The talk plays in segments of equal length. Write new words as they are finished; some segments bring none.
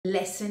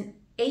Lesson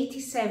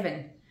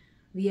 87.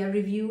 We are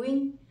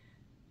reviewing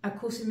A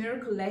Course in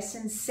Miracles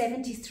lessons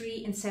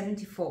 73 and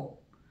 74.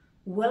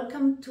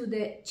 Welcome to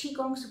the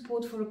Qigong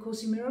support for A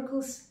Course in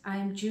Miracles. I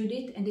am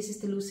Judith and this is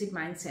the Lucid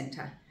Mind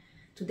Center.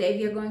 Today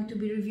we are going to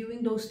be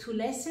reviewing those two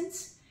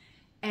lessons,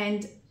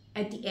 and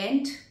at the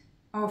end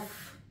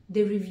of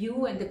the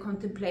review and the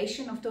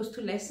contemplation of those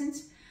two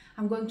lessons,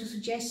 I'm going to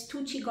suggest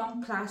two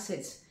Qigong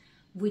classes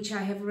which I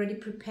have already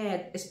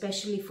prepared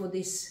especially for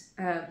this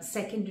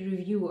second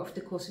review of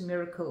the Course in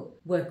Miracles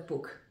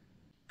workbook.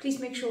 Please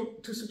make sure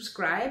to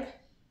subscribe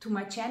to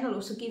my channel.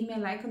 Also give me a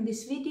like on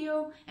this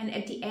video, and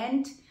at the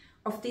end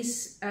of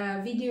this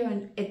video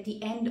and at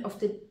the end of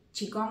the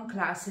Qigong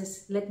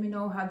classes, let me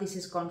know how this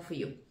has gone for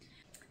you.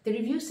 The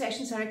review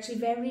sessions are actually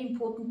very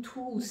important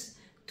tools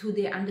to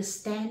the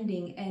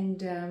understanding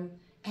and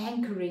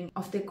anchoring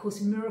of the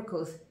Course in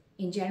Miracles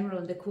in general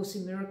and the Course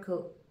in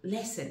Miracles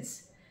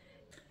lessons.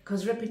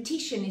 Because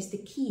repetition is the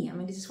key. I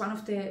mean, this is one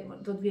of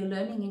what we are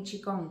learning in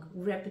Qigong.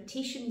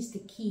 Repetition is the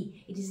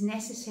key. It is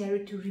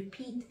necessary to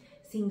repeat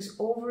things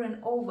over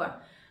and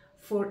over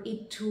for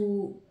it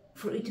to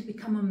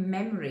become a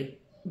memory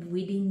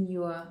within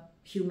your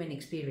human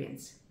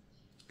experience.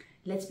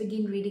 Let's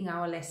begin reading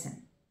our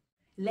lesson.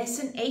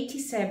 Lesson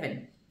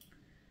 87.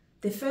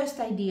 The first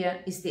idea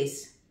is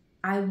this: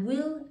 I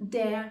will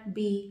dare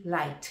be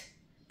light.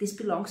 This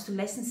belongs to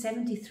lesson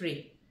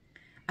 73.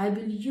 I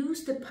will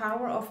use the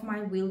power of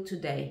my will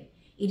today.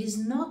 It is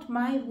not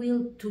my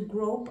will to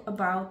grope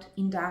about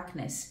in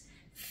darkness,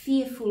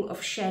 fearful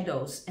of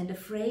shadows and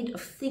afraid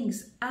of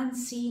things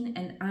unseen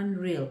and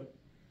unreal.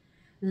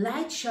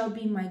 Light shall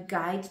be my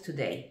guide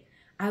today.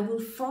 I will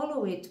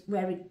follow it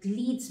where it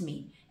leads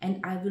me, and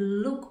I will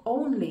look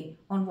only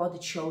on what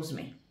it shows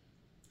me.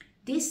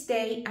 This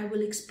day I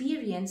will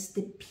experience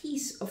the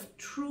peace of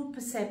true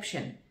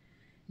perception.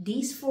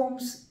 These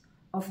forms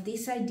of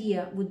this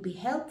idea would be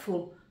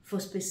helpful for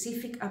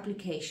specific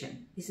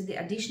application. These are the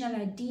additional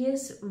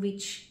ideas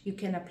which you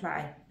can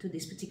apply to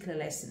this particular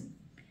lesson.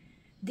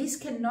 This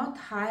cannot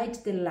hide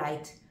the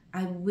light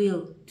I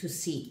will to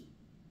see.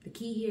 The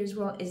key here as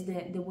well is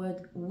the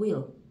word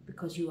will,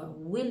 because you are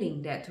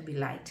willing there to be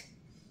light.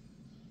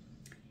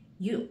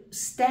 You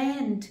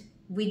stand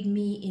with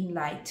me in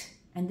light,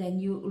 and then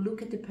you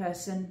look at the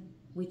person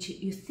which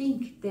you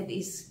think that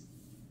is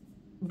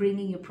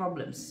bringing you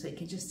problems. So you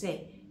can just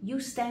say, you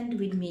stand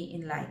with me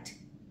in light.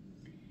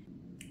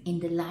 In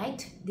the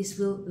light, this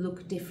will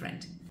look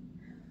different.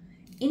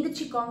 In the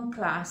Qigong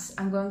class,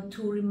 I'm going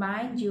to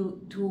remind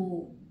you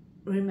to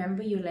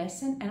remember your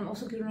lesson, and I'm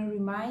also going to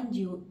remind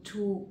you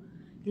to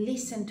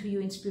listen to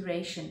your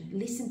inspiration,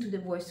 listen to the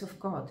voice of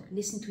God,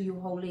 listen to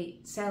your holy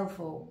self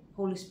or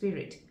Holy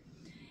Spirit.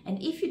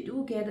 And if you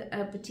do get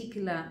a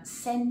particular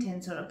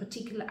sentence or a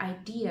particular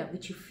idea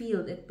which you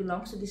feel that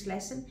belongs to this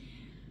lesson,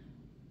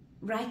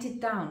 write it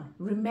down.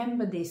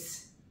 Remember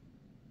this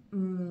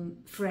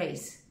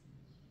phrase,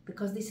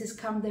 because this has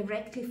come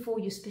directly for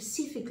you,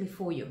 specifically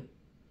for you.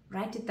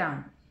 Write it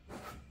down.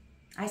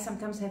 I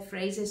sometimes have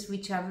phrases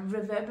which are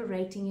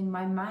reverberating in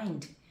my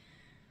mind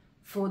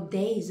for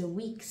days or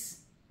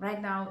weeks.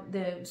 Right now,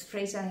 the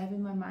phrase I have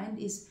in my mind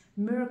is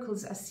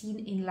miracles are seen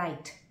in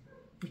light,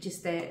 which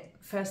is the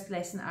first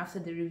lesson after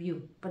the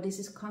review. But this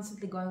is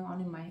constantly going on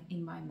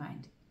in my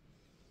mind.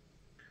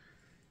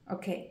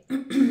 Okay.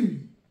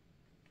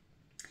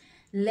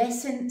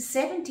 Lesson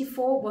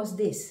 74 was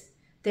this: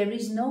 there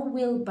is no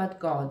will but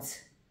God's.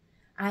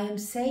 I am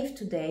safe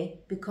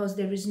today because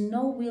there is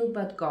no will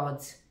but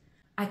God's.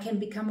 I can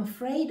become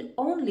afraid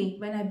only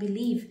when I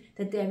believe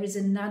that there is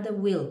another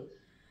will.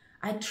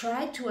 I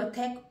try to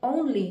attack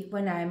only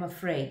when I am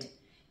afraid,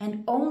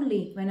 and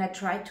only when I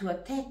try to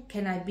attack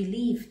can I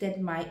believe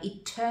that my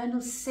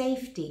eternal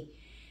safety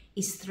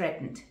is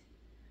threatened.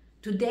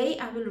 Today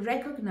I will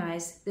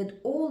recognize that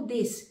all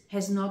this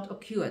has not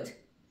occurred.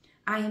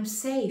 I am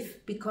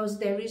safe because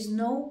there is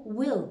no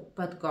will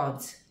but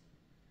God's.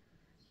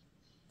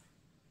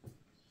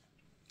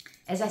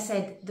 As I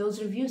said,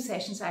 those review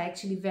sessions are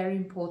actually very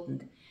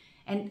important.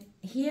 And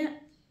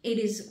here it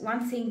is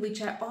one thing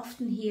which I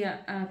often hear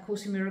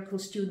Course in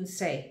Miracles students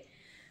say.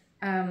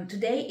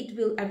 Today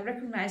I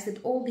recognize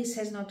that all this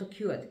has not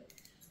occurred.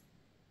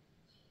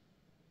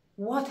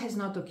 What has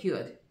not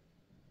occurred?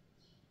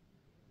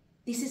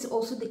 This is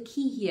also the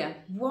key here.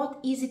 What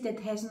is it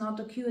that has not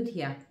occurred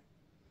here?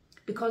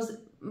 Because a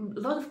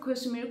lot of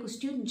Course in Miracles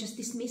students just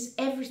dismiss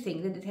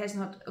everything that it has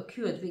not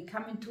occurred. We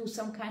come into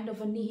some kind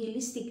of a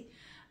nihilistic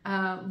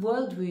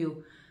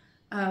worldview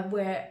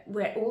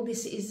where all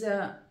this is,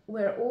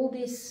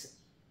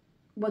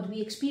 what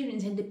we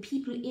experience and the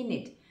people in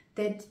it,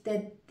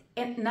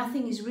 that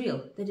nothing is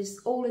real. That is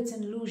all, it's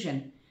an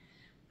illusion.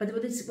 But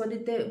what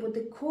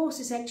the Course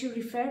is actually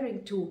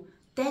referring to,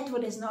 that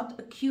what has not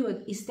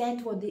occurred is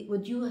that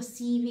what you are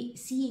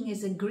seeing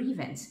as a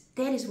grievance.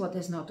 That is what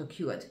has not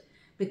occurred.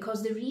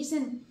 Because the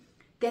reason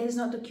that has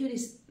not occurred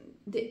is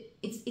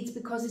it's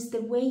because it's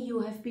the way you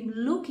have been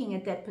looking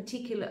at that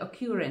particular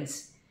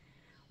occurrence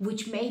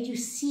which made you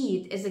see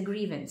it as a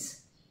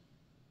grievance.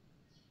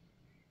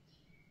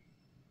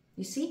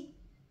 You see?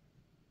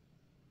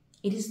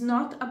 It is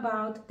not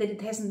about that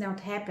it has not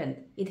happened.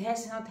 It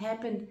has not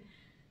happened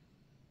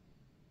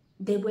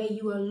the way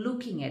you are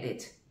looking at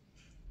it.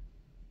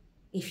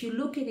 If you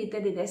look at it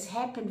that it has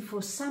happened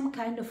for some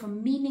kind of a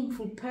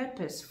meaningful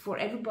purpose for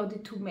everybody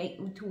to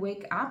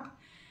wake up,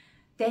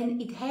 then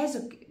it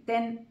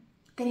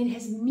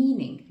has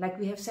meaning. Like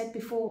we have said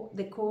before,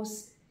 the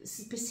Course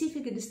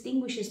specifically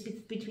distinguishes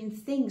between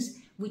things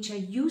which are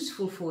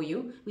useful for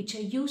you, which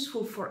are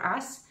useful for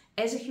us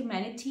as a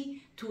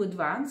humanity to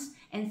advance,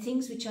 and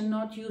things which are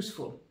not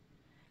useful.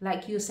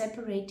 Like you're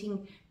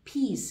separating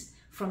peas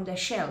from their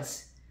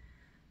shells.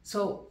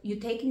 So you're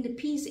taking the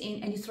peas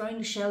in and you're throwing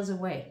the shells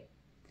away.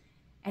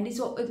 And it's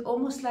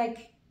almost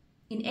like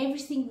in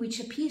everything which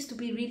appears to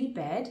be really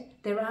bad,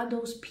 there are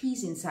those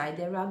peas inside,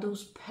 there are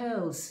those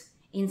pearls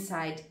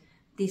inside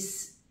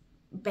this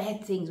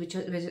bad things which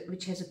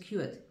has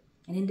occurred.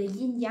 And in the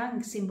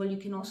yin-yang symbol, you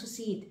can also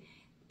see it.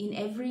 In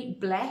every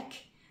black,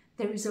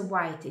 there is a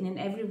white, and in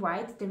every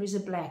white, there is a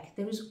black.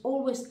 There is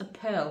always a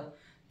pearl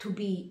to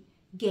be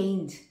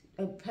gained,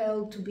 a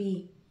pearl to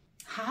be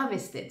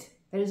harvested.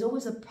 There is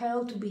always a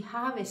pearl to be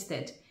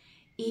harvested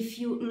if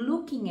you're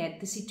looking at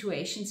the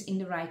situations in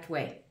the right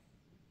way.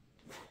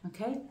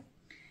 Okay?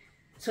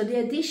 So the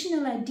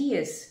additional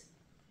ideas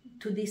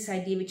to this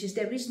idea, which is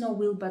there is no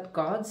will but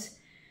God's,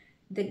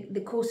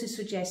 the Course is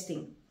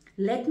suggesting,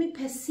 let me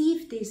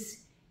perceive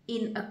this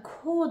in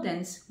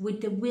accordance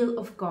with the will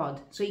of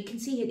God. So you can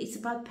see it, it's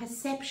about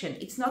perception.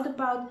 It's not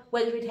about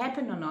whether it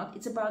happened or not.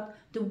 It's about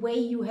the way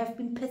you have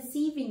been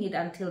perceiving it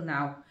until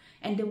now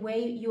and the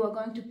way you are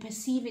going to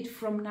perceive it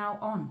from now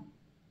on.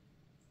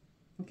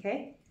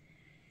 Okay?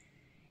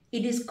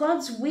 It is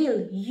God's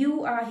will,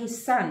 you are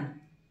his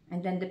son,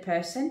 and then the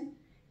person,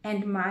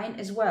 and mine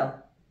as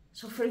well.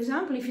 So for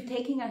example, if you're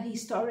taking a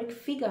historic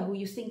figure who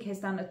you think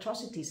has done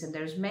atrocities, and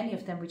there's many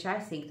of them which I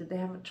think that they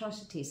have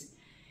atrocities,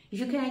 if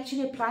you can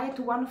actually apply it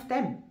to one of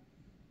them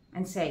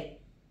and say,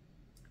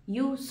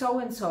 you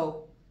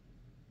so-and-so,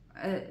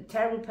 a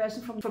terrible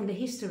person from the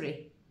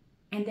history,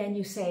 and then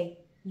you say,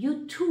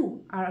 you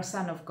too are a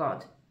son of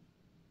God.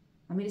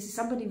 I mean, this is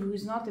somebody who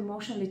is not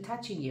emotionally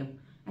touching you.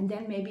 And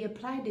then maybe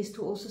apply this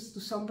to also to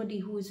somebody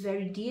who is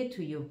very dear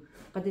to you,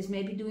 but is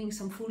maybe doing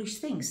some foolish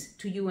things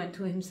to you and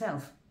to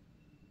himself.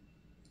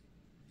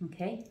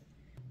 Okay?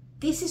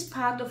 This is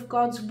part of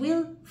God's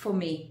will for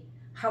me,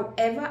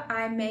 however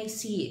I may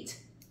see it.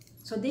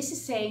 So this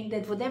is saying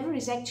that whatever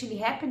is actually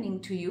happening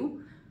to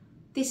you,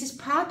 this is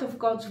part of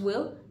God's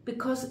will,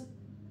 because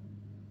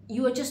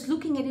you are just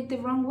looking at it the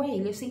wrong way.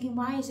 You're thinking,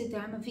 why is it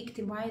that I'm a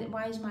victim?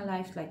 Why is my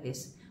life like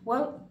this?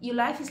 Well, your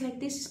life is like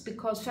this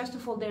because, first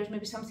of all, there's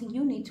maybe something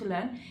you need to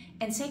learn.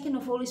 And second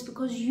of all, is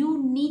because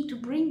you need to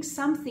bring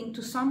something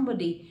to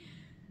somebody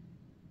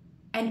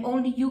and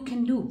only you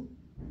can do.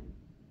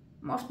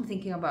 I'm often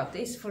thinking about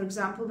this, for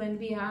example, when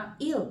we are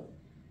ill.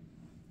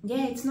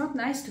 Yeah, it's not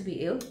nice to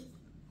be ill,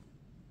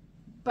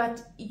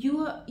 but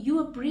you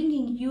are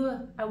bringing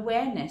your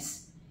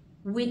awareness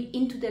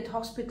into that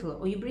hospital,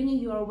 or you're bringing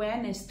your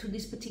awareness to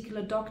this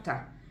particular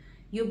doctor.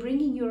 You're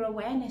bringing your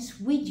awareness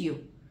with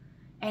you.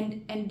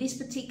 And this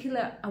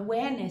particular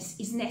awareness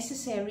is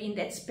necessary in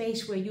that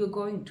space where you're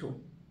going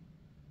to.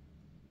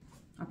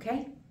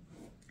 Okay?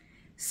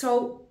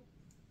 So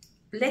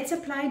let's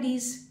apply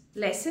these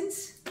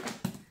lessons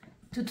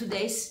to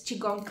today's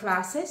Qigong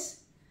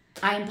classes.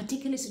 I am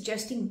particularly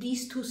suggesting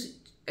these two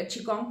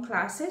Qigong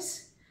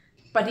classes.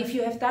 But if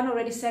you have done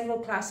already several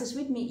classes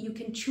with me, you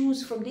can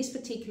choose from this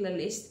particular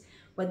list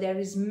where there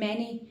is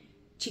many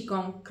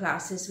Qigong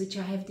classes which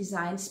I have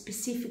designed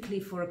specifically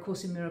for A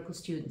Course in Miracles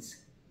students.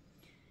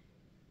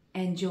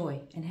 Enjoy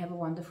and have a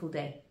wonderful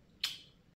day.